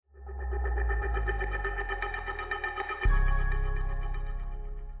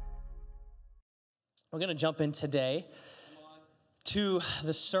We're going to jump in today to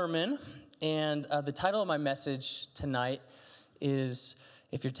the sermon, and the title of my message tonight is,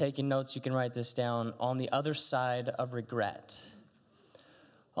 if you're taking notes, you can write this down, On the Other Side of Regret.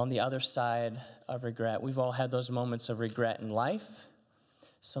 On the other side of regret. We've all had those moments of regret in life.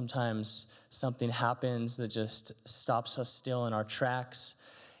 Sometimes something happens that just stops us still in our tracks,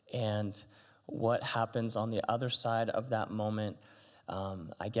 and what happens on the other side of that moment,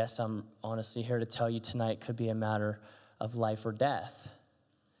 I guess I'm honestly here to tell you tonight, could be a matter of life or death.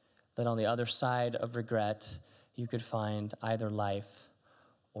 That on the other side of regret, you could find either life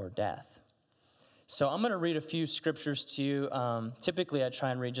or death. So I'm going to read a few scriptures to you. Typically, I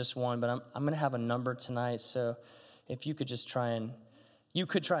try and read just one, but I'm going to have a number tonight. So if you could just try and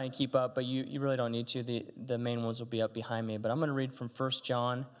keep up, but you really don't need to. The main ones will be up behind me. But I'm going to read from 1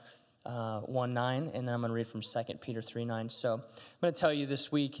 John 1:9, and then I'm going to read from 2 Peter 3:9. So I'm going to tell you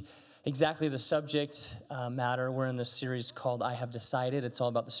this week exactly the subject matter. We're in this series called I Have Decided. It's all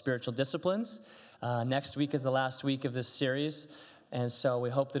about the spiritual disciplines. Next week is the last week of this series, and so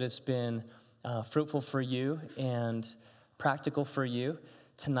we hope that it's been fruitful for you and practical for you.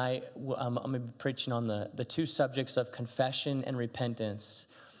 Tonight, I'm going to be preaching on the two subjects of confession and repentance,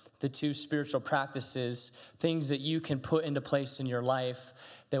 the two spiritual practices, things that you can put into place in your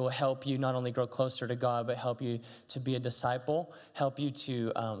life that will help you not only grow closer to God, but help you to be a disciple, help you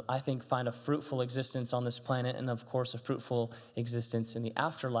to, I think, find a fruitful existence on this planet, and of course, a fruitful existence in the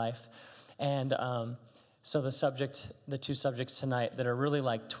afterlife. And so the two subjects tonight that are really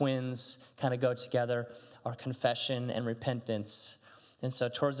like twins, kind of go together, are confession and repentance. And so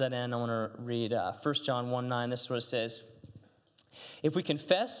towards that end, I want to read 1 John 1:9. This is what it says. If we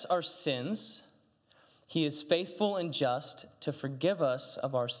confess our sins, he is faithful and just to forgive us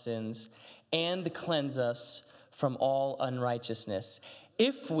of our sins and to cleanse us from all unrighteousness.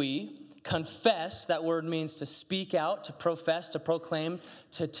 If we confess, that word means to speak out, to profess, to proclaim,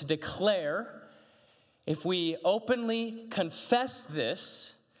 to declare. If we openly confess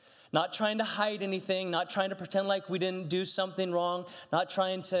this, not trying to hide anything, not trying to pretend like we didn't do something wrong, not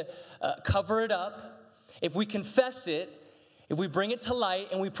trying to cover it up. If we confess it, if we bring it to light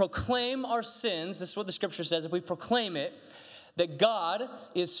and we proclaim our sins, this is what the scripture says, if we proclaim it, that God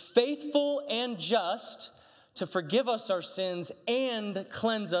is faithful and just to forgive us our sins and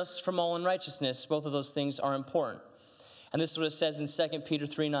cleanse us from all unrighteousness. Both of those things are important. And this is what it says in 2 Peter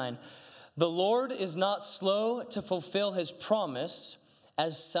 3:9. The Lord is not slow to fulfill his promise,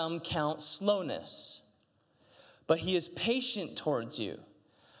 as some count slowness, but he is patient towards you,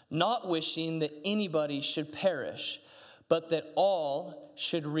 not wishing that anybody should perish, but that all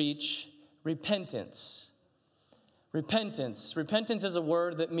should reach repentance. Repentance. Repentance is a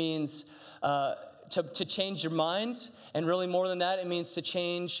word that means to change your mind, and really more than that, it means to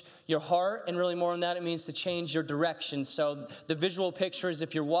change your heart, and really more than that, it means to change your direction. So the visual picture is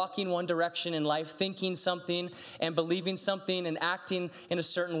if you're walking one direction in life, thinking something and believing something and acting in a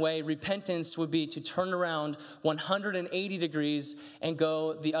certain way, repentance would be to turn around 180 degrees and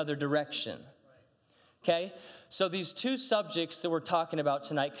go the other direction. Okay? So these two subjects that we're talking about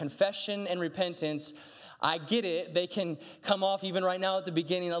tonight, confession and repentance, I get it. They can come off even right now at the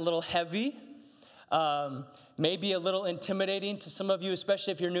beginning a little heavy. Maybe a little intimidating to some of you,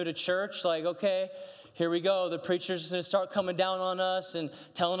 especially if you're new to church. Like, okay, here we go. The preacher's going to start coming down on us and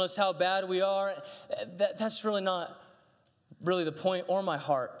telling us how bad we are. That's really not really the point or my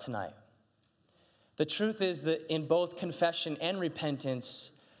heart tonight. The truth is that in both confession and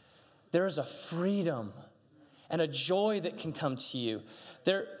repentance, there is a freedom and a joy that can come to you.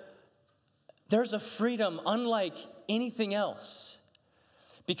 There's a freedom unlike anything else.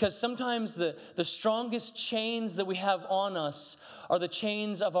 Because sometimes the strongest chains that we have on us are the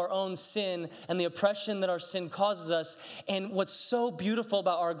chains of our own sin and the oppression that our sin causes us. And what's so beautiful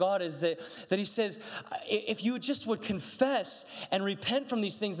about our God is that he says, if you just would confess and repent from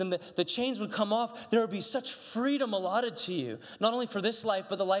these things, then the chains would come off. There would be such freedom allotted to you, not only for this life,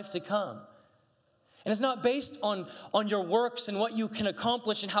 but the life to come. And it's not based on your works and what you can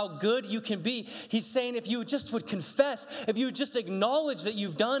accomplish and how good you can be. He's saying if you just would confess, if you would just acknowledge that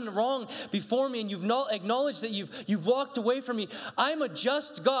you've done wrong before me and you've not acknowledged that you've walked away from me, I'm a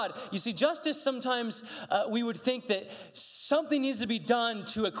just God. You see, justice sometimes we would think that something needs to be done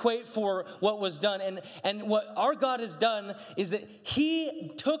to equate for what was done. And what our God has done is that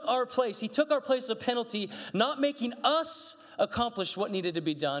he took our place. He took our place of penalty, not making us accomplish what needed to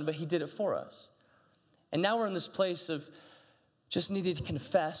be done, but he did it for us. And now we're in this place of just needing to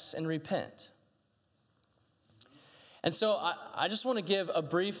confess and repent. And so I just want to give a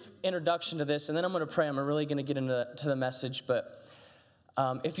brief introduction to this, and then I'm going to pray. I'm really going to get into the message. But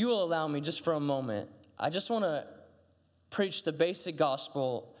if you will allow me just for a moment, I just want to preach the basic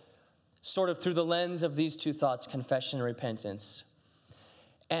gospel sort of through the lens of these two thoughts, confession and repentance.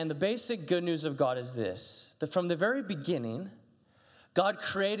 And the basic good news of God is this, that from the very beginning, God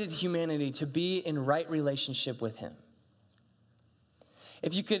created humanity to be in right relationship with him.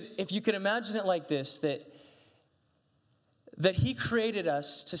 If you could imagine it like this, that he created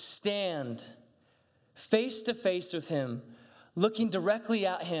us to stand face to face with him, looking directly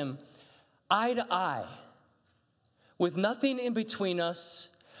at him, eye to eye, with nothing in between us,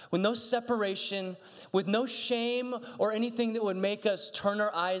 with no separation, with no shame or anything that would make us turn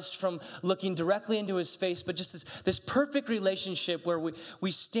our eyes from looking directly into his face, but just this perfect relationship where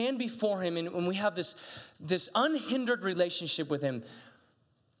we stand before him and we have this unhindered relationship with him.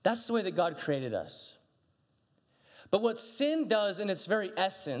 That's the way that God created us. But what sin does in its very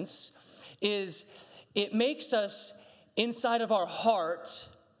essence is it makes us, inside of our heart,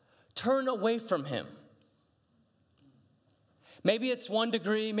 turn away from him. Maybe it's 1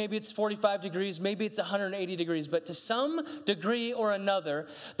 degree, maybe it's 45 degrees, maybe it's 180 degrees, but to some degree or another,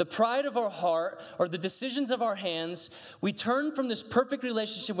 the pride of our heart or the decisions of our hands, we turn from this perfect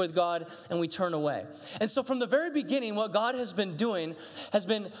relationship with God and we turn away. And so from the very beginning, what God has been doing has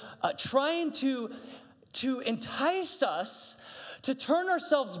been trying to entice us to turn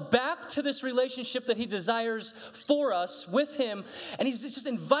ourselves back to this relationship that he desires for us with him. And he's just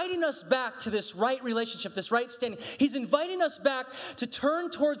inviting us back to this right relationship, this right standing. He's inviting us back to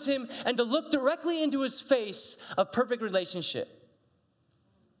turn towards him and to look directly into his face of perfect relationship.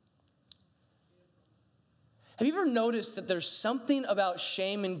 Have you ever noticed that there's something about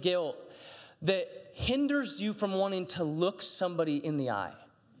shame and guilt that hinders you from wanting to look somebody in the eye?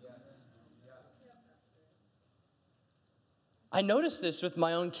 I notice this with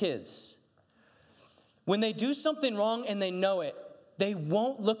my own kids. When they do something wrong and they know it, they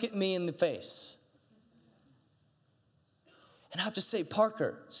won't look at me in the face. And I have to say,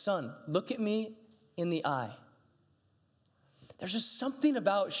 Parker, son, look at me in the eye. There's just something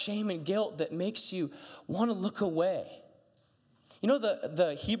about shame and guilt that makes you want to look away. You know,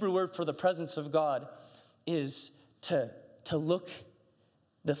 the Hebrew word for the presence of God is to look.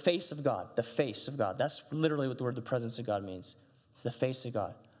 The face of God, the face of God. That's literally what the word the presence of God means. It's the face of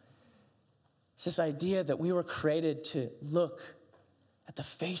God. It's this idea that we were created to look at the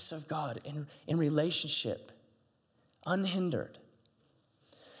face of God in relationship, unhindered.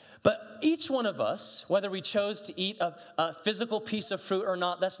 But each one of us, whether we chose to eat a physical piece of fruit or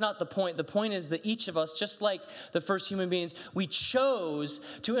not, that's not the point. The point is that each of us, just like the first human beings, we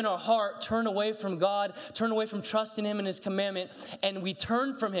chose to, in our heart, turn away from God, turn away from trusting him and his commandment, and we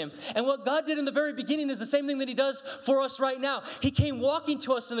turned from him. And what God did in the very beginning is the same thing that he does for us right now. He came walking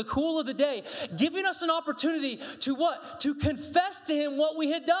to us in the cool of the day, giving us an opportunity to what? To confess to him what we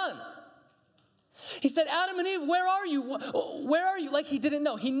had done. He said, Adam and Eve, where are you? Where are you? Like he didn't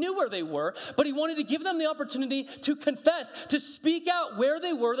know. He knew where they were, but he wanted to give them the opportunity to confess, to speak out where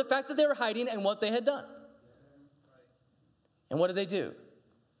they were, the fact that they were hiding, and what they had done. And what did they do?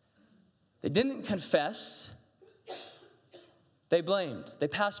 They didn't confess. They blamed. They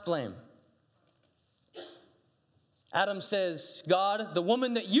passed blame. Adam says, God, the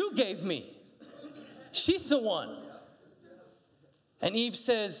woman that you gave me, she's the one. And Eve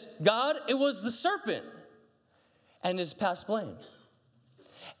says, God, it was the serpent, and is past blame.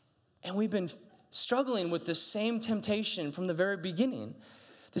 And we've been struggling with the same temptation from the very beginning.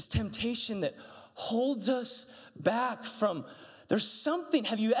 This temptation that holds us back from, there's something,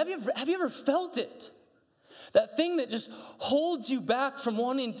 have you ever felt it? That thing that just holds you back from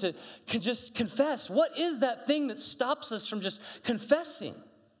wanting to just confess. What is that thing that stops us from just confessing?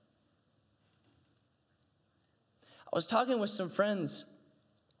 I was talking with some friends,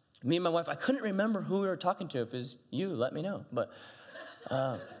 me and my wife. I couldn't remember who we were talking to. If it was you, let me know. But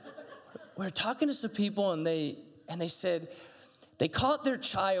we were talking to some people, and they said they caught their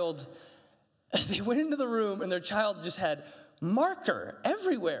child. They went into the room, and their child just had marker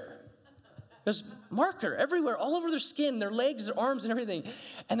everywhere. There's marker everywhere, all over their skin, their legs, their arms, and everything.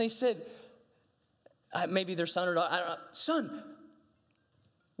 And they said, maybe their son or daughter, I don't know, son,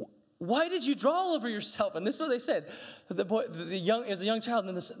 why did you draw all over yourself? And this is what they said. The boy, is a young child,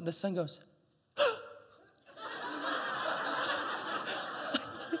 and then the son goes,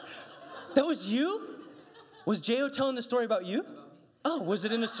 that was you? Was J.O. telling the story about you? Oh, was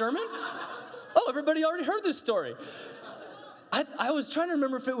it in a sermon? Oh, everybody already heard this story. I was trying to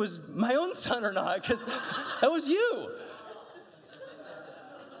remember if it was my own son or not, because that was you.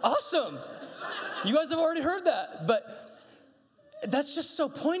 Awesome. You guys have already heard that. But that's just so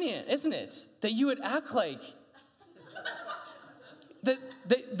poignant, isn't it? That you would act like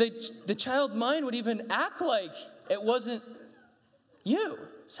the child mind would even act like it wasn't you.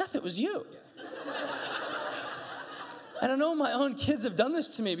 Seth, it was you. I don't know, my own kids have done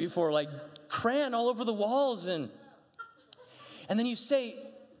this to me before, like crayon all over the walls. And then you say,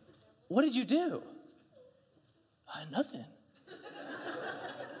 what did you do? Nothing.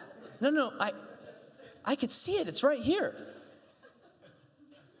 No, I could see it. It's right here.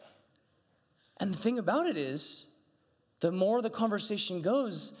 And the thing about it is, the more the conversation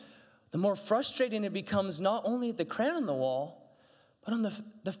goes, the more frustrating it becomes, not only at the crayon on the wall, but on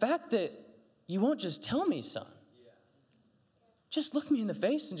the fact that you won't just tell me, son. Just look me in the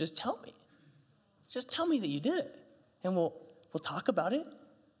face and just tell me. Just tell me that you did it. And we'll talk about it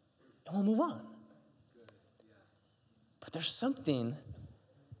and we'll move on. But there's something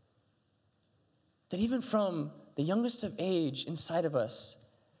that even from the youngest of age inside of us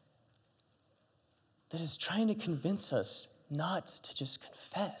that is trying to convince us not to just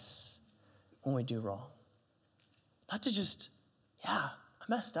confess when we do wrong. Not to just, I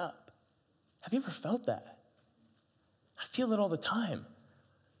messed up. Have you ever felt that? I feel it all the time.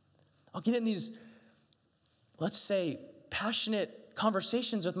 I'll get in these, let's say, passionate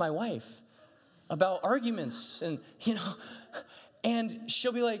conversations with my wife about arguments and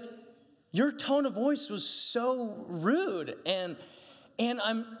she'll be like, your tone of voice was so rude. And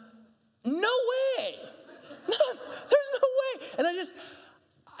I'm, no way. There's no way. And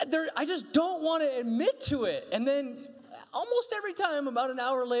I just don't want to admit to it. And then almost every time, about an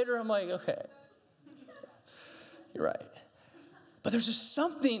hour later, I'm like, okay, you're right. But there's just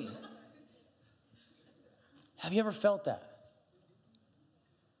something. Have you ever felt that?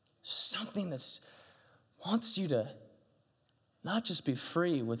 Something that wants you to not just be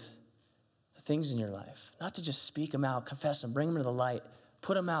free with the things in your life, not to just speak them out, confess them, bring them to the light,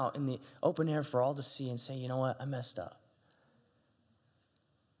 put them out in the open air for all to see and say, you know what, I messed up.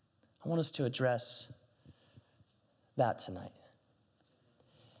 I want us to address that tonight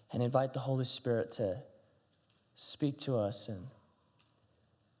and invite the Holy Spirit to speak to us and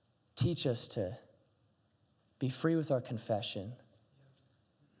teach us to be free with our confession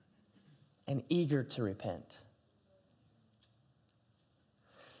and eager to repent.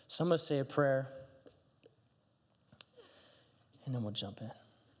 So I'm going to say a prayer, and then we'll jump in.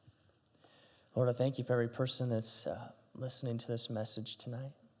 Lord, I thank you for every person that's listening to this message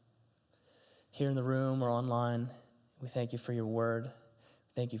tonight. Here in the room or online, we thank you for your word.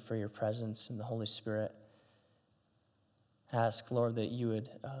 Thank you for your presence and the Holy Spirit. I ask, Lord, that you would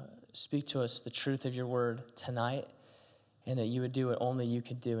speak to us the truth of your word tonight, and that you would do what only you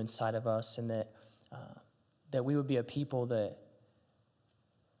could do inside of us, and that we would be a people that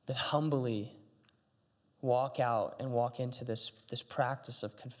humbly walk out and walk into this practice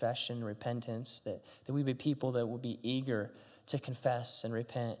of confession and repentance, that we be people that would be eager to confess and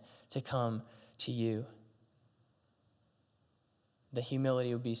repent, to come to you. The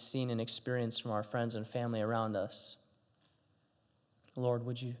humility would be seen and experienced from our friends and family around us. Lord,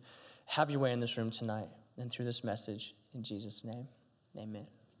 would you have your way in this room tonight and through this message, in Jesus' name, amen.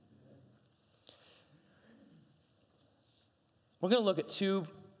 We're going to look at two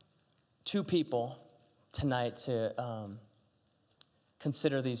people tonight to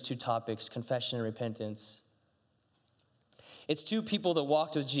consider these two topics, confession and repentance. It's two people that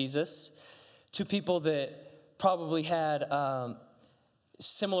walked with Jesus, two people that probably had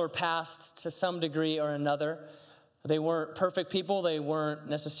similar pasts to some degree or another. They weren't perfect people. They weren't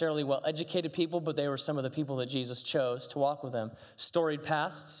necessarily well-educated people, but they were some of the people that Jesus chose to walk with him. Storied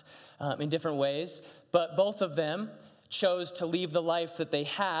pasts in different ways, but both of them chose to leave the life that they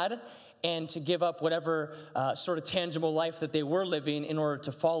had and to give up whatever sort of tangible life that they were living in order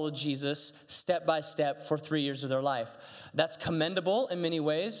to follow Jesus step by step for 3 years of their life. That's commendable in many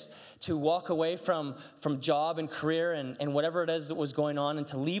ways, to walk away from job and career and whatever it is that was going on, and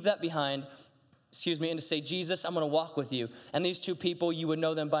to leave that behind, and to say, Jesus, I'm going to walk with you. And these two people, you would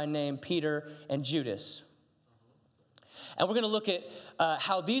know them by name, Peter and Judas. And we're going to look at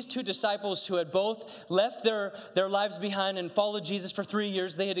how these two disciples who had both left their lives behind and followed Jesus for 3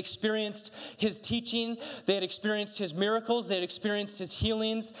 years, they had experienced his teaching, they had experienced his miracles, they had experienced his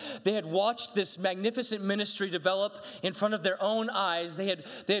healings, they had watched this magnificent ministry develop in front of their own eyes. They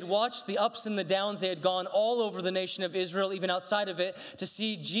had watched the ups and the downs. They had gone all over the nation of Israel, even outside of it, to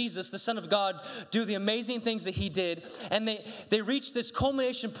see Jesus, the Son of God, do the amazing things that he did. And they reached this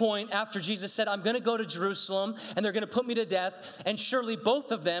culmination point after Jesus said, I'm going to go to Jerusalem, and they're going to put me to to death, and surely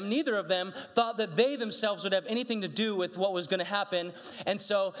both of them, neither of them, thought that they themselves would have anything to do with what was going to happen. And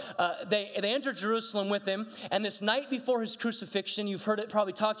so they entered Jerusalem with him, and this night before his crucifixion, you've heard it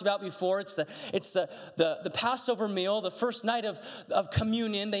probably talked about before, it's the Passover meal, the first night of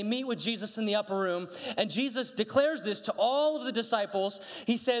communion. They meet with Jesus in the upper room, and Jesus declares this to all of the disciples.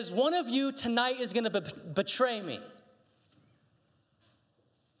 He says, one of you tonight is going to betray me.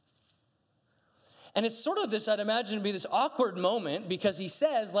 And it's sort of this, I'd imagine, to be this awkward moment, because he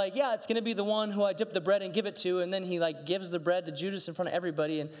says, like, yeah, it's going to be the one who I dip the bread and give it to, and then he, like, gives the bread to Judas in front of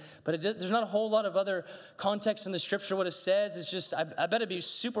everybody. But there's not a whole lot of other context in the scripture what it says. It's just, I bet it'd be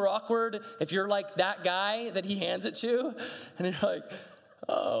super awkward if you're, like, that guy that he hands it to, and you're like,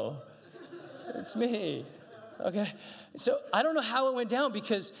 oh, it's me. Okay. So I don't know how it went down,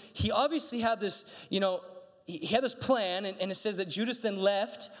 because he obviously had this, he had this plan, and it says that Judas then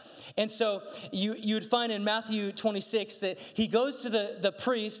left. And so you would find in Matthew 26 that he goes to the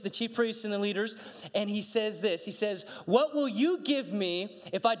priests, the chief priests and the leaders, and he says this. He says, what will you give me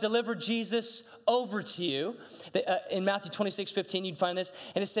if I deliver Jesus over to you? In Matthew 26:15, you'd find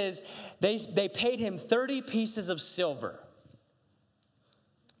this. And it says, they paid him 30 pieces of silver.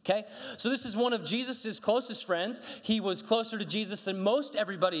 Okay, so this is one of Jesus's closest friends. He was closer to Jesus than most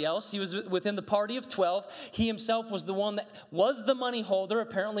everybody else. He was within the party of 12. He himself was the one that was the money holder.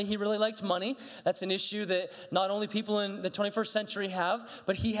 Apparently, he really liked money. That's an issue that not only people in the 21st century have,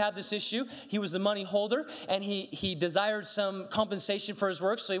 but he had this issue. He was the money holder, and he desired some compensation for his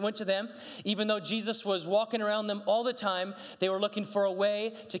work, so he went to them. Even though Jesus was walking around them all the time, they were looking for a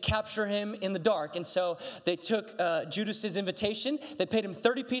way to capture him in the dark. And so they took Judas's invitation. They paid him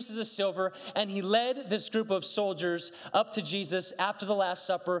 30 pieces of silver, and he led this group of soldiers up to Jesus after the Last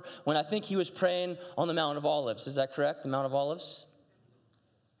Supper, when I think he was praying on the Mount of Olives. Is that correct? The Mount of Olives?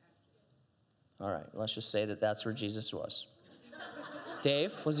 All right, let's just say that that's where Jesus was.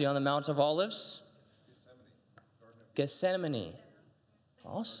 Dave, was he on the Mount of Olives? Gethsemane.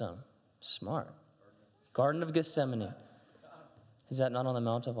 Awesome. Smart. Garden of Gethsemane. Is that not on the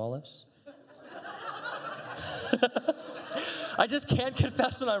Mount of Olives? I just can't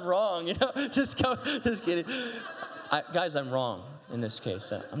confess when I'm wrong, just kidding. Guys, I'm wrong in this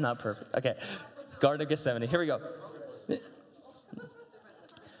case. I'm not perfect. Okay, Garden of Gethsemane. Here we go.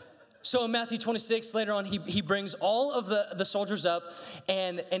 So in Matthew 26, later on, he brings all of the soldiers up,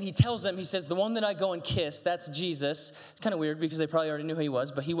 and he tells them, he says, the one that I go and kiss, that's Jesus. It's kind of weird because they probably already knew who he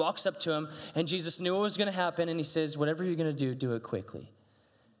was, but he walks up to him, and Jesus knew what was going to happen, and he says, whatever you're going to do it quickly.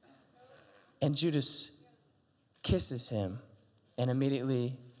 And Judas kisses him, and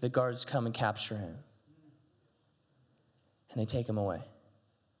immediately the guards come and capture him. And they take him away.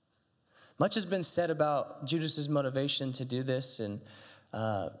 Much has been said about Judas's motivation to do this, and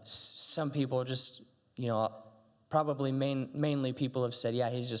some people just, probably mainly people have said, yeah,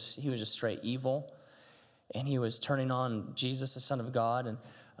 he was just straight evil, and he was turning on Jesus, the Son of God. And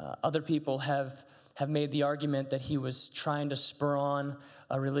other people have made the argument that he was trying to spur on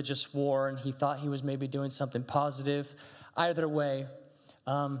a religious war, and he thought he was maybe doing something positive. Either way,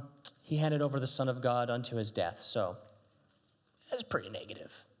 he handed over the Son of God unto his death. So that's pretty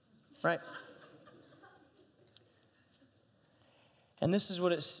negative, right? And this is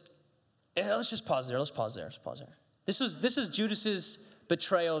what it's. Let's just pause there. Let's pause there. This is Judas's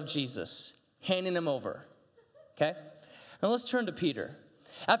betrayal of Jesus, handing him over. Okay? Now let's turn to Peter.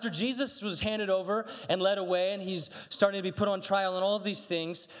 After Jesus was handed over and led away, and he's starting to be put on trial and all of these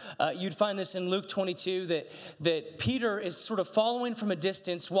things, you'd find this in Luke 22, that Peter is sort of following from a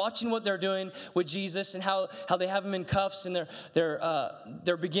distance, watching what they're doing with Jesus and how they have him in cuffs, and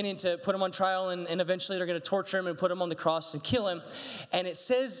they're beginning to put him on trial, and eventually they're going to torture him and put him on the cross and kill him. And it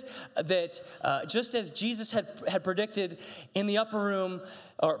says that just as Jesus had predicted in the upper room,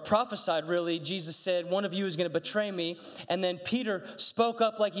 or prophesied really, Jesus said, one of you is going to betray me. And then Peter spoke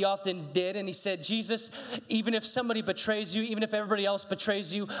up like he often did, and he said, Jesus, even if somebody betrays you, even if everybody else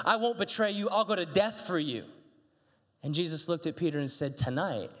betrays you, I won't betray you. I'll go to death for you. And Jesus looked at Peter and said,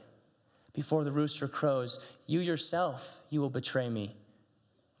 tonight, before the rooster crows, you yourself, you will betray me,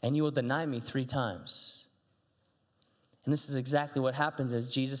 and you will deny me 3 times. And this is exactly what happens as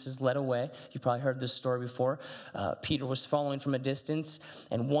Jesus is led away. You've probably heard this story before. Peter was following from a distance,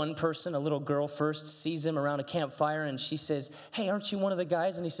 and one person, a little girl first, sees him around a campfire, and she says, hey, aren't you one of the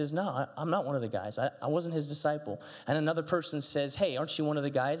guys? And he says, no, I'm not one of the guys. I wasn't his disciple. And another person says, hey, aren't you one of the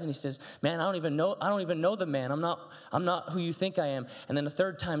guys? And he says, man, I don't even know the man. I'm not who you think I am. And then the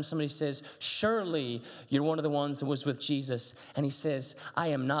third time somebody says, surely you're one of the ones that was with Jesus. And he says, I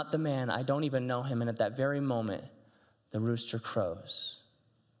am not the man. I don't even know him. And at that very moment, the rooster crows.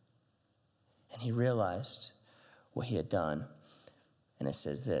 And he realized what he had done. And it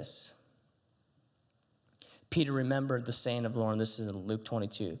says this. Peter remembered the saying of the Lord. And this is in Luke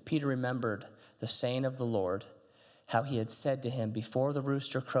 22. Peter remembered the saying of the Lord, how he had said to him, before the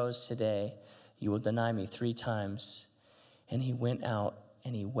rooster crows today, you will deny me 3 times. And he went out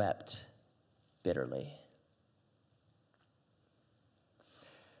and he wept bitterly.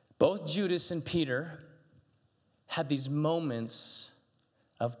 Both Judas and Peter had these moments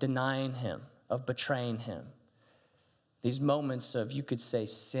of denying him, of betraying him. These moments of, you could say,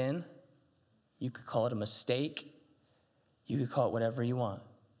 sin. You could call it a mistake. You could call it whatever you want.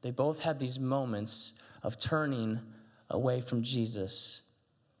 They both had these moments of turning away from Jesus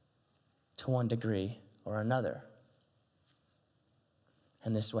to one degree or another.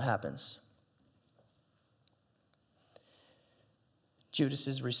 And this is what happens.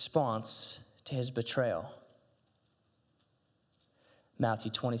 Judas's response to his betrayal.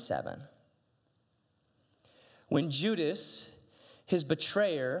 Matthew 27. When Judas, his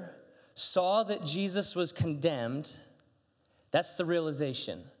betrayer, saw that Jesus was condemned, that's the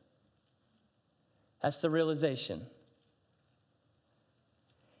realization. That's the realization.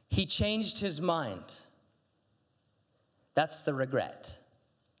 He changed his mind. That's the regret.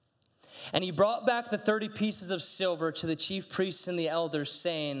 And he brought back the 30 pieces of silver to the chief priests and the elders,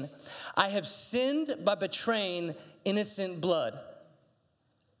 saying, I have sinned by betraying innocent blood.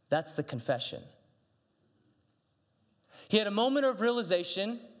 That's the confession. He had a moment of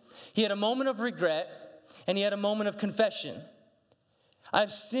realization, he had a moment of regret, and he had a moment of confession.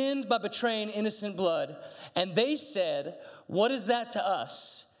 I've sinned by betraying innocent blood. And they said, what is that to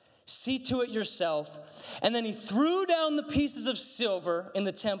us? See to it yourself. And then he threw down the pieces of silver in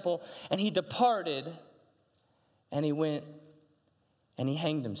the temple, and he departed, and he went and he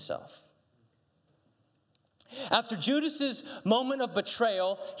hanged himself. After Judas's moment of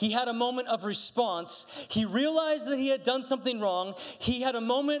betrayal, he had a moment of response. He realized that he had done something wrong. He had a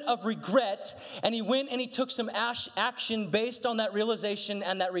moment of regret, and he went and he took some action based on that realization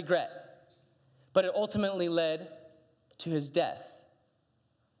and that regret. But it ultimately led to his death.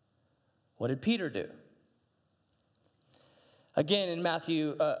 What did Peter do? Again, in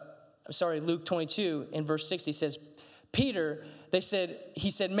Luke 22, in verse 6, he says, Peter, he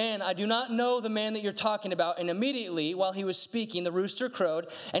said, man, I do not know the man that you're talking about. And immediately, while he was speaking, the rooster crowed,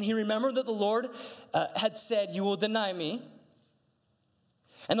 and he remembered that the Lord had said, you will deny me.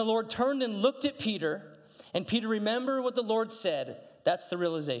 And the Lord turned and looked at Peter, and Peter remembered what the Lord said. That's the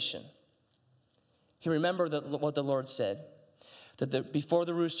realization. He remembered what the Lord said. That before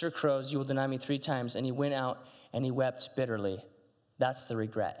the rooster crows, you will deny me 3 times. And he went out and he wept bitterly. That's the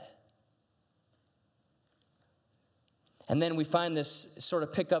regret. And then we find this sort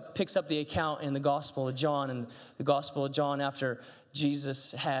of picks up the account in the Gospel of John. And the Gospel of John, after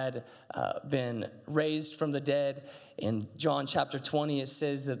Jesus had been raised from the dead, in John chapter 20, it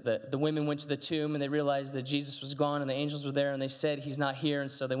says that the women went to the tomb and they realized that Jesus was gone and the angels were there and they said he's not here.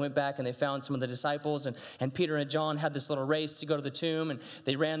 And so they went back and they found some of the disciples, and Peter and John had this little race to go to the tomb, and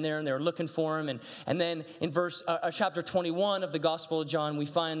they ran there and they were looking for him. And then in chapter 21 of the Gospel of John, we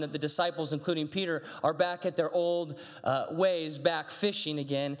find that the disciples, including Peter, are back at their old ways, back fishing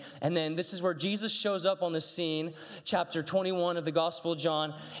again. And then this is where Jesus shows up on the scene, chapter 21 of the Gospel of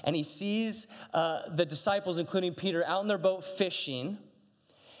John, and he sees the disciples, including Peter, out in their boat fishing,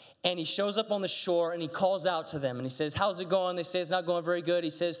 and he shows up on the shore and he calls out to them and he says, how's it going? They say it's not going very good. He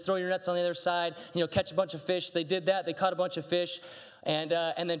says, throw your nets on the other side, catch a bunch of fish. They did that. They caught a bunch of fish. And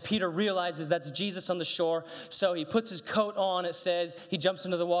then Peter realizes that's Jesus on the shore. So he puts his coat on. It says he jumps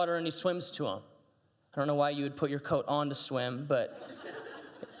into the water and he swims to him. I don't know why you would put your coat on to swim, but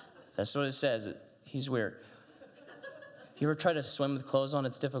that's what it says. He's weird. If you ever try to swim with clothes on,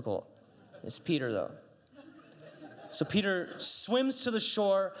 it's difficult. It's Peter, though. So Peter swims to the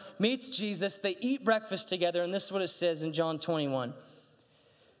shore, meets Jesus. They eat breakfast together, and this is what it says in John 21.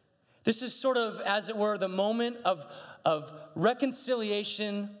 This is sort of, as it were, the moment of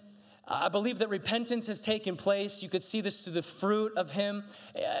reconciliation. I believe that repentance has taken place. You could see this through the fruit of him,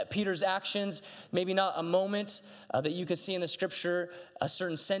 Peter's actions. Maybe not a moment that you could see in the scripture, a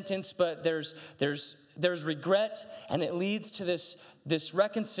certain sentence, but there's regret, and it leads to this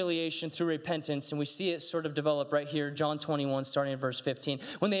reconciliation through repentance, and we see it sort of develop right here, John 21, starting in verse 15.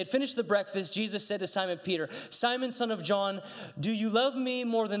 When they had finished the breakfast, Jesus said to Simon Peter, Simon, son of John, do you love me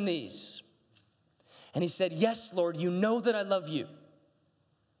more than these? And he said, yes, Lord, you know that I love you.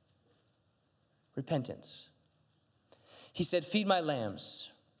 Repentance. He said, feed my lambs.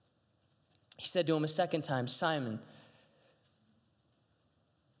 He said to him a second time, Simon,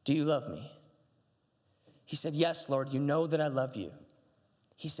 do you love me? He said, yes, Lord, you know that I love you.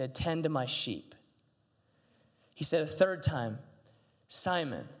 He said, tend to my sheep. He said a third time,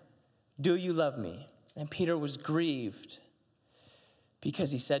 Simon, do you love me? And Peter was grieved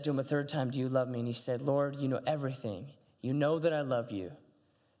because he said to him a third time, do you love me? And he said, Lord, you know everything. You know that I love you.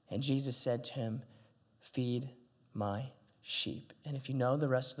 And Jesus said to him, feed my sheep. And if you know the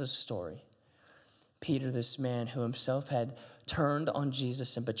rest of the story, Peter, this man who himself had turned on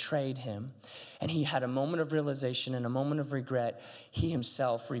Jesus and betrayed him, and he had a moment of realization and a moment of regret. He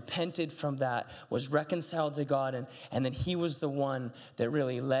himself repented from that, was reconciled to God, and then he was the one that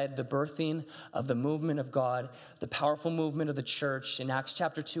really led the birthing of the movement of God, the powerful movement of the church in Acts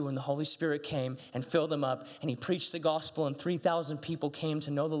chapter 2 when the Holy Spirit came and filled him up, and he preached the gospel, and 3,000 people came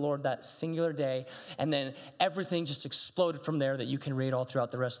to know the Lord that singular day, and then everything just exploded from there that you can read all throughout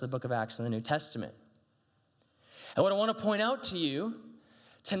the rest of the book of Acts in the New Testament. And what I want to point out to you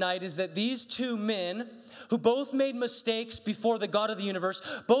tonight is that these two men who both made mistakes before the God of the universe,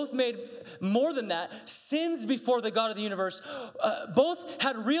 both made more than that, sins before the God of the universe, both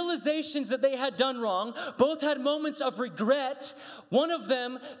had realizations that they had done wrong, both had moments of regret. One of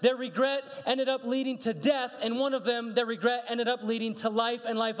them, their regret ended up leading to death, and one of them, their regret ended up leading to life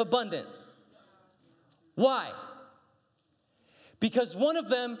and life abundant. Why? Because one of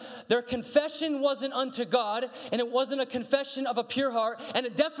them, their confession wasn't unto God, and it wasn't a confession of a pure heart, and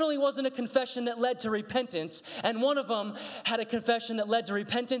it definitely wasn't a confession that led to repentance. And one of them had a confession that led to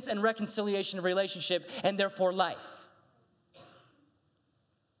repentance and reconciliation of relationship, and therefore life.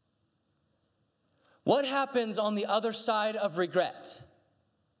 What happens on the other side of regret?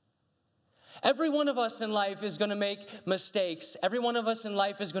 Every one of us in life is going to make mistakes. Every one of us in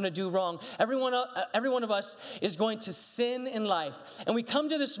life is going to do wrong. Every one of us is going to sin in life. And we come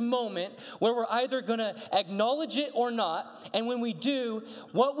to this moment where we're either going to acknowledge it or not. And when we do,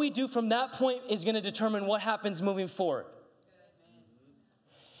 what we do from that point is going to determine what happens moving forward.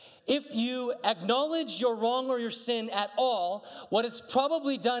 If you acknowledge your wrong or your sin at all, what it's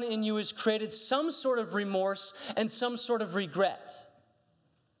probably done in you is created some sort of remorse and some sort of regret.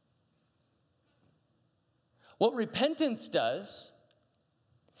 What repentance does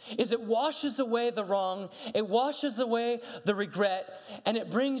is it washes away the wrong, it washes away the regret, and it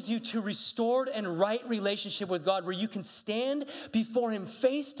brings you to restored and right relationship with God where you can stand before Him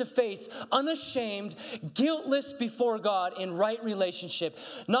face to face, unashamed, guiltless before God in right relationship.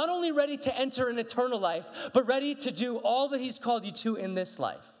 Not only ready to enter an eternal life, but ready to do all that He's called you to in this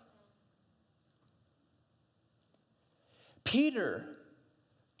life. Peter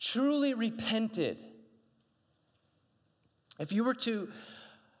truly repented. If you were to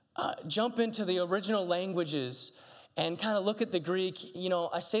jump into the original languages and kind of look at the Greek,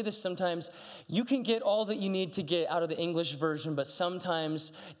 I say this sometimes, you can get all that you need to get out of the English version, but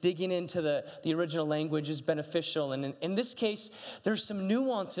sometimes digging into the original language is beneficial. And in this case, there's some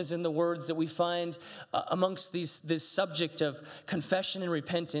nuances in the words that we find amongst this subject of confession and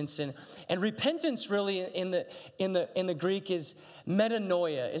repentance. And repentance really in the Greek is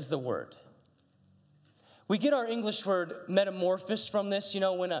metanoia is the word. We get our English word metamorphosis from this,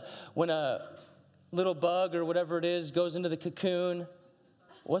 when a little bug or whatever it is goes into the cocoon.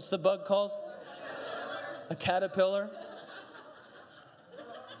 What's the bug called? A caterpillar.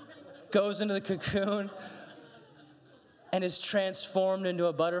 Goes into the cocoon and is transformed into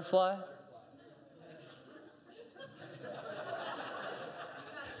a butterfly.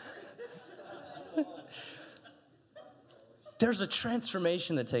 There's a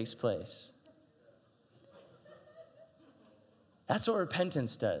transformation that takes place. That's what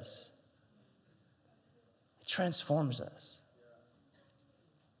repentance does. It transforms us.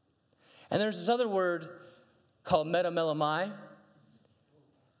 And there's this other word called metamelomai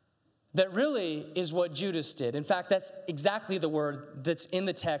that really is what Judas did. In fact, that's exactly the word that's in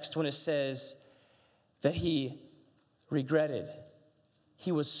the text when it says that he regretted.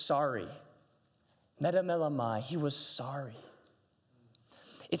 He was sorry. Metamelomai, he was sorry.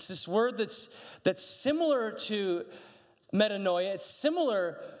 It's this word that's similar to metanoia. It's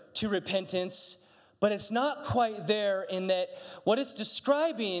similar to repentance, but it's not quite there in that what it's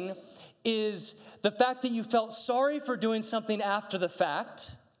describing is the fact that you felt sorry for doing something after the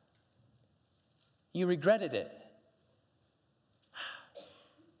fact. You regretted it.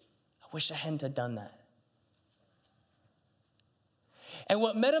 I wish I hadn't done that. And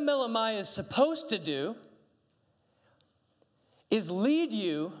what metamelomai is supposed to do is lead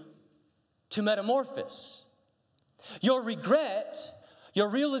you to metamorphosis. Your regret, your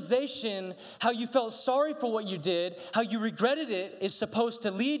realization, how you felt sorry for what you did, how you regretted it, is supposed to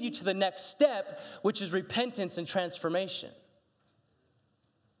lead you to the next step, which is repentance and transformation.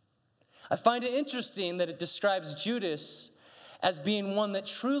 I find it interesting that it describes Judas as being one that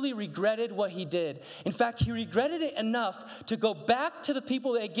truly regretted what he did. In fact, he regretted it enough to go back to the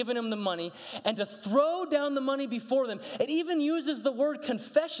people that had given him the money and to throw down the money before them. It even uses the word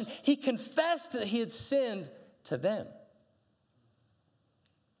confession. He confessed that he had sinned to them.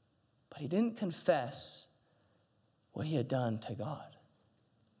 But he didn't confess what he had done to God.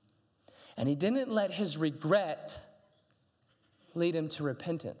 And he didn't let his regret lead him to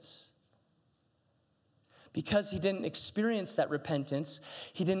repentance. Because he didn't experience that repentance,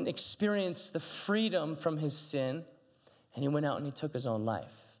 he didn't experience the freedom from his sin, and he went out and he took his own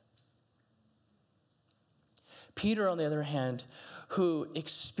life. Peter, on the other hand, who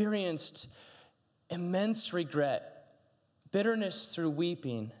experienced immense regret, bitterness through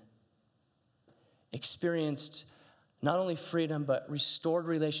weeping, experienced not only freedom, but restored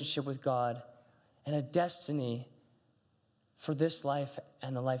relationship with God and a destiny for this life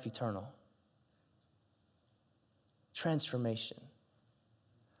and the life eternal. Transformation.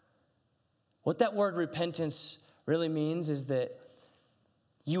 What that word repentance really means is that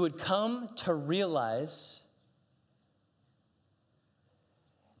you would come to realize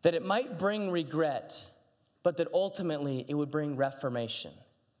that it might bring regret, but that ultimately it would bring reformation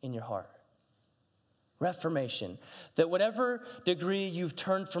in your heart. Reformation. That whatever degree you've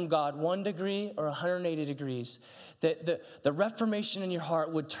turned from God, 1 degree or 180 degrees, that the reformation in your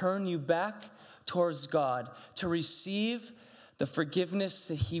heart would turn you back towards God to receive the forgiveness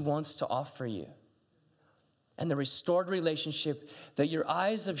that he wants to offer you. And the restored relationship, that your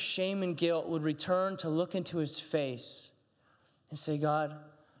eyes of shame and guilt would return to look into his face and say, God,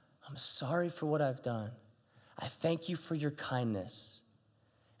 I'm sorry for what I've done. I thank you for your kindness.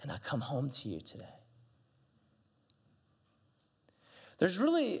 And I come home to you today. There's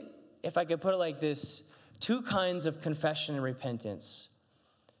really, if I could put it like this, 2 kinds of confession and repentance.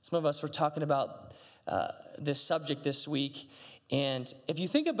 Some of us were talking about this subject this week. And if you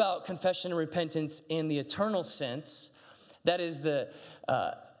think about confession and repentance in the eternal sense, that is the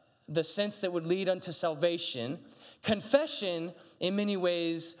sense that would lead unto salvation. Confession, in many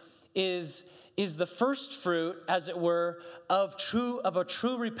ways, is the first fruit, as it were, of a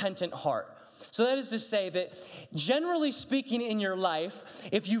true repentant heart. So that is to say that generally speaking in your life,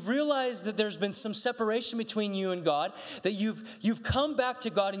 if you've realized that there's been some separation between you and God, that you've come back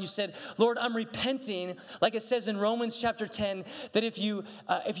to God and you said, Lord, I'm repenting, like it says in Romans chapter 10, that if you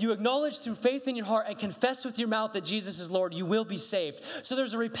acknowledge through faith in your heart and confess with your mouth that Jesus is Lord, you will be saved. So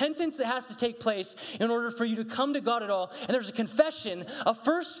there's a repentance that has to take place in order for you to come to God at all. And there's a confession, a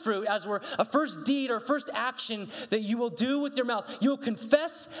first fruit, as were a first deed or first action that you will do with your mouth. You will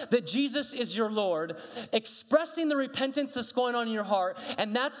confess that Jesus is your Lord, expressing the repentance that's going on in your heart,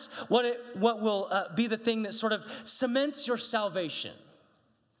 and that's what will be the thing that sort of cements your salvation.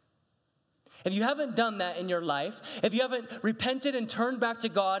 If you haven't done that in your life, if you haven't repented and turned back to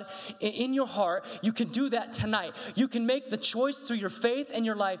God in your heart, you can do that tonight. You can make the choice through your faith and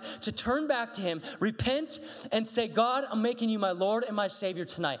your life to turn back to him, repent, and say, God, I'm making you my Lord and my Savior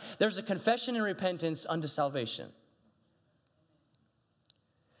tonight. There's a confession and repentance unto salvation.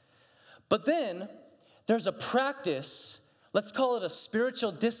 But then there's a practice, let's call it a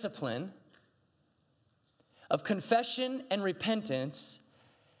spiritual discipline of confession and repentance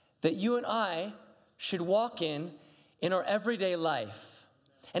that you and I should walk in our everyday life.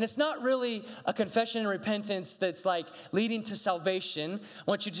 And it's not really a confession and repentance that's like leading to salvation. I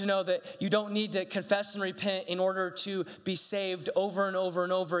want you to know that you don't need to confess and repent in order to be saved over and over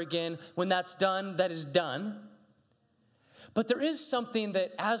and over again. When that's done, that is done. But there is something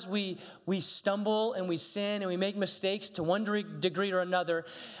that as we stumble and we sin and we make mistakes to one degree or another,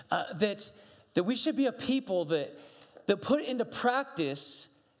 that we should be a people that put into practice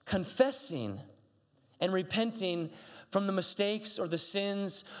confessing and repenting from the mistakes or the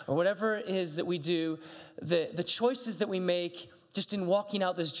sins or whatever it is that we do, the choices that we make just in walking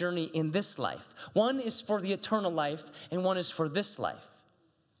out this journey in this life. One is for the eternal life and one is for this life.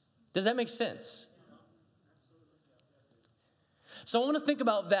 Does that make sense? So I want to think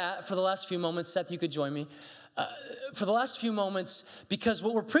about that for the last few moments. Seth, you could join me. For the last few moments, because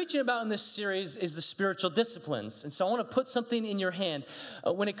what we're preaching about in this series is the spiritual disciplines. And so I want to put something in your hand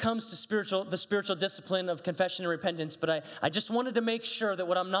when it comes to the spiritual discipline of confession and repentance. But I just wanted to make sure that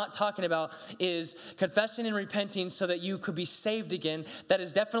what I'm not talking about is confessing and repenting so that you could be saved again. That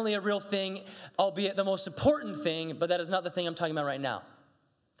is definitely a real thing, albeit the most important thing, but that is not the thing I'm talking about right now.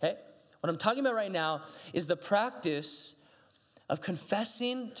 Okay? What I'm talking about right now is the practice of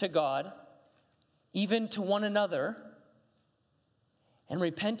confessing to God, even to one another, and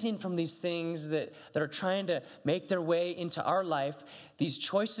repenting from these things that are trying to make their way into our life, these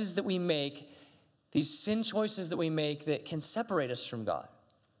choices that we make these sin choices that we make that can separate us from God.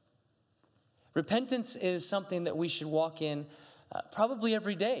 Repentance is something that we should walk in probably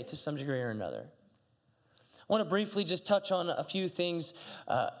every day to some degree or another. I want to briefly just touch on a few things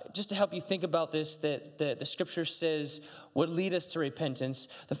just to help you think about this that the scripture says would lead us to repentance.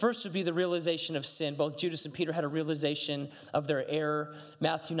 The first would be the realization of sin. Both Judas and Peter had a realization of their error.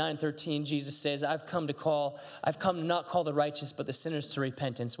 Matthew 9:13, Jesus says, I've come to not call the righteous, but the sinners to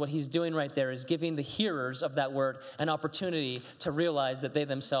repentance. What he's doing right there is giving the hearers of that word an opportunity to realize that they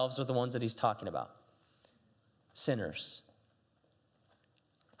themselves are the ones that he's talking about. Sinners.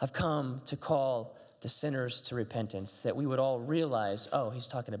 I've come to call the sinners to repentance, that we would all realize, oh, he's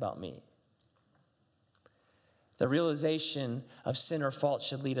talking about me. The realization of sin or fault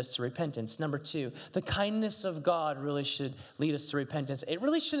should lead us to repentance. Number two, the kindness of God really should lead us to repentance. It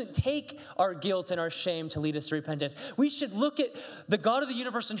really shouldn't take our guilt and our shame to lead us to repentance. We should look at the God of the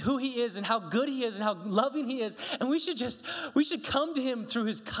universe and who he is and how good he is and how loving he is. And we should come to him through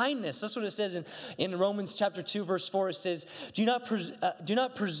his kindness. That's what it says in Romans chapter 2, verse 4. It says, do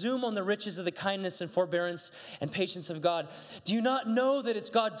not presume on the riches of the kindness and forbearance and patience of God. Do you not know that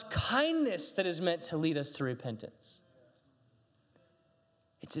it's God's kindness that is meant to lead us to repentance?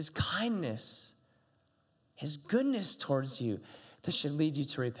 It's his kindness, his goodness towards you that should lead you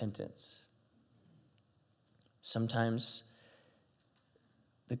to repentance. Sometimes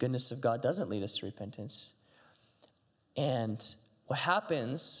the goodness of God doesn't lead us to repentance. And what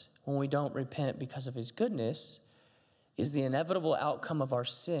happens when we don't repent because of his goodness is the inevitable outcome of our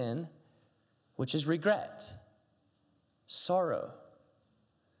sin, which is regret, sorrow.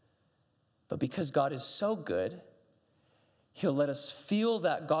 But because God is so good, he'll let us feel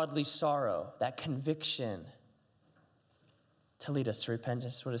that godly sorrow, that conviction to lead us to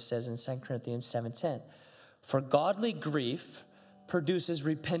repentance. That's what it says in 2 Corinthians 7:10. For godly grief produces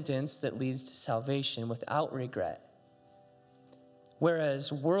repentance that leads to salvation without regret,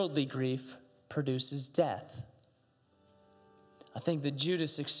 whereas worldly grief produces death. I think that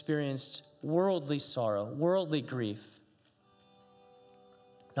Judas experienced worldly sorrow, worldly grief,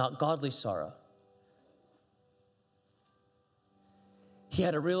 not godly sorrow. He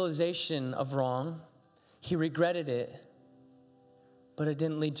had a realization of wrong. He regretted it, but it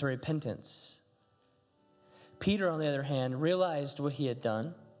didn't lead to repentance. Peter, on the other hand, realized what he had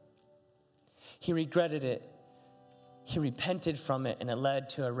done. He regretted it. He repented from it, and it led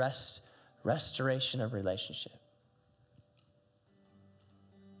to a restoration of relationship.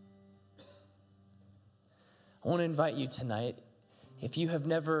 I want to invite you tonight, if you have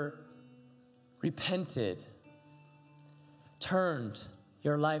never repented, turned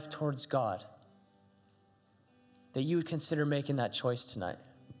your life towards God, that you would consider making that choice tonight.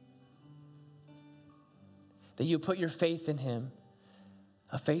 That you put your faith in him,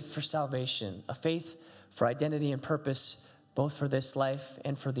 a faith for salvation, a faith for identity and purpose, both for this life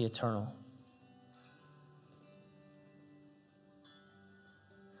and for the eternal.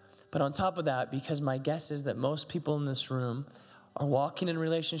 But on top of that, because my guess is that most people in this room are walking in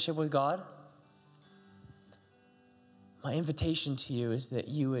relationship with God, my invitation to you is that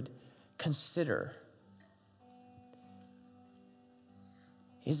you would consider,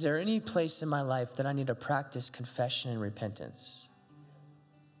 is there any place in my life that I need to practice confession and repentance?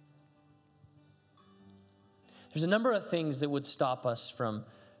 There's a number of things that would stop us from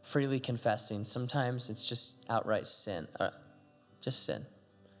freely confessing. Sometimes it's just outright sin, just sin,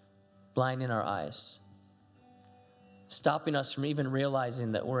 blinding our eyes, stopping us from even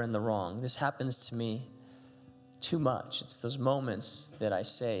realizing that we're in the wrong. This happens to me too much. It's those moments that I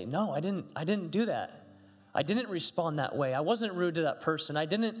say, no, I didn't do that. I didn't respond that way. I wasn't rude to that person.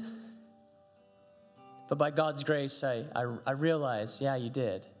 But by God's grace, I realize, yeah, you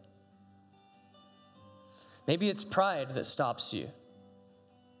did. Maybe it's pride that stops you.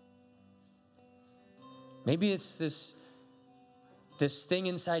 Maybe it's this thing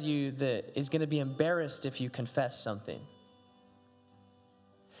inside you that is going to be embarrassed if you confess something.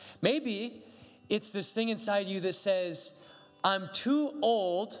 Maybe it's this thing inside you that says, I'm too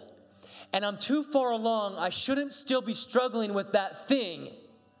old and I'm too far along. I shouldn't still be struggling with that thing.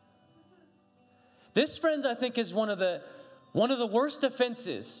 This, friends, I think is one of the worst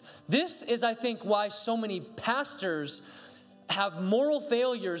offenses. This is, I think, why so many pastors have moral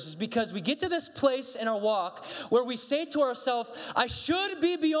failures, is because we get to this place in our walk where we say to ourselves, I should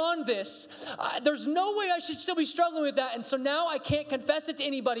be beyond this. There's no way I should still be struggling with that. And so now I can't confess it to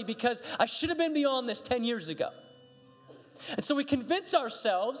anybody because I should have been beyond this 10 years ago. And so we convince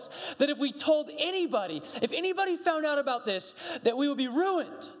ourselves that if we told anybody, if anybody found out about this, that we would be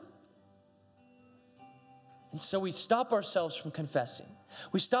ruined. And so we stop ourselves from confessing.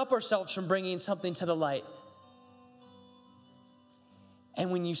 We stop ourselves from bringing something to the light.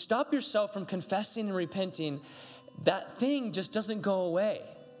 And when you stop yourself from confessing and repenting, that thing just doesn't go away.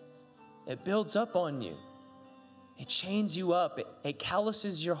 It builds up on you. It chains you up. It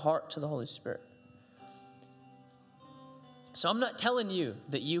calluses your heart to the Holy Spirit. So I'm not telling you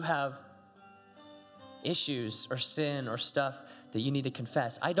that you have issues or sin or stuff that you need to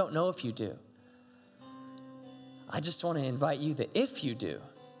confess. I don't know if you do. I just want to invite you that if you do,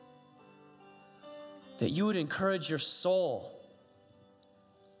 that you would encourage your soul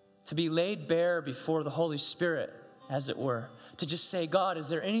to be laid bare before the Holy Spirit, as it were, to just say, God, is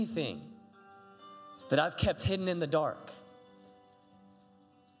there anything that I've kept hidden in the dark?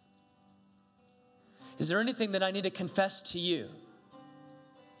 Is there anything that I need to confess to you?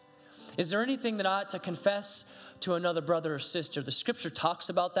 Is there anything that I ought to confess to another brother or sister? The scripture talks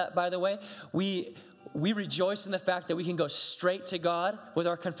about that, by the way. We rejoice in the fact that we can go straight to God with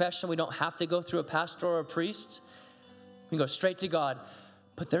our confession. We don't have to go through a pastor or a priest. We can go straight to God.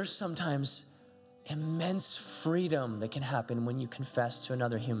 But there's sometimes immense freedom that can happen when you confess to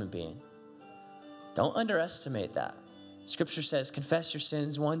another human being. Don't underestimate that. Scripture says, confess your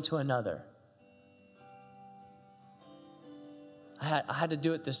sins one to another. I had to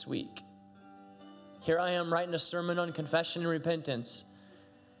do it this week. Here I am writing a sermon on confession and repentance.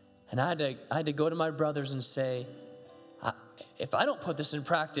 And I had to go to my brothers and say, if I don't put this in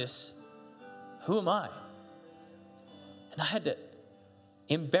practice, who am I? And I had to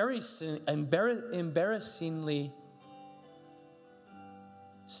embarrassingly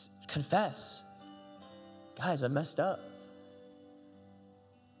confess, guys, I messed up.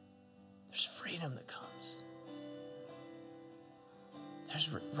 There's freedom that comes. There's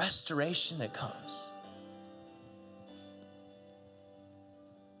restoration that comes.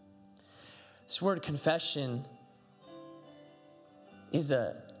 This word confession is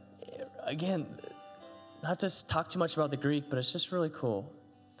again, not to talk too much about the Greek, but it's just really cool.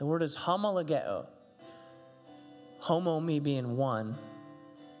 The word is homologeo. Homo me being one.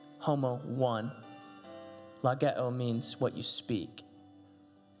 Homo, one. Logeo means what you speak.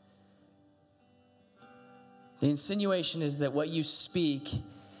 The insinuation is that what you speak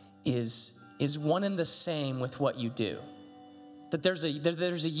is one and the same with what you do. That there's a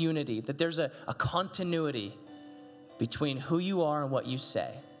unity, that there's a continuity between who you are and what you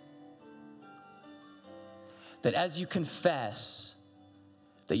say. That as you confess,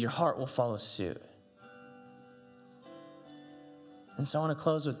 that your heart will follow suit. And so I want to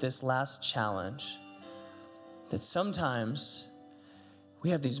close with this last challenge. That sometimes we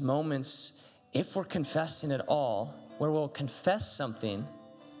have these moments, if we're confessing at all, where we'll confess something,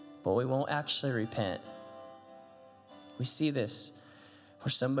 but we won't actually repent. We see this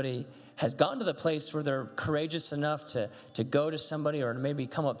where somebody has gotten to the place where they're courageous enough to go to somebody or maybe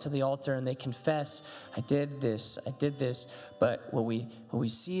come up to the altar and they confess, I did this. But what we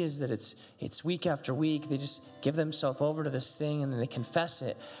see is that it's week after week. They just give themselves over to this thing and then they confess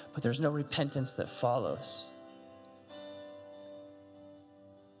it, but there's no repentance that follows.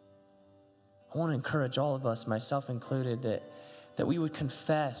 I want to encourage all of us, myself included, that we would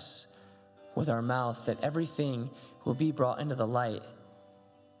confess with our mouth, that everything will be brought into the light,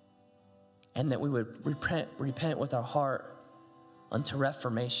 and that we would repent with our heart unto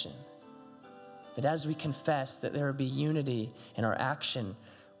reformation. That as we confess, that there would be unity in our action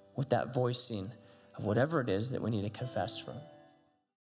with that voicing of whatever it is that we need to confess from.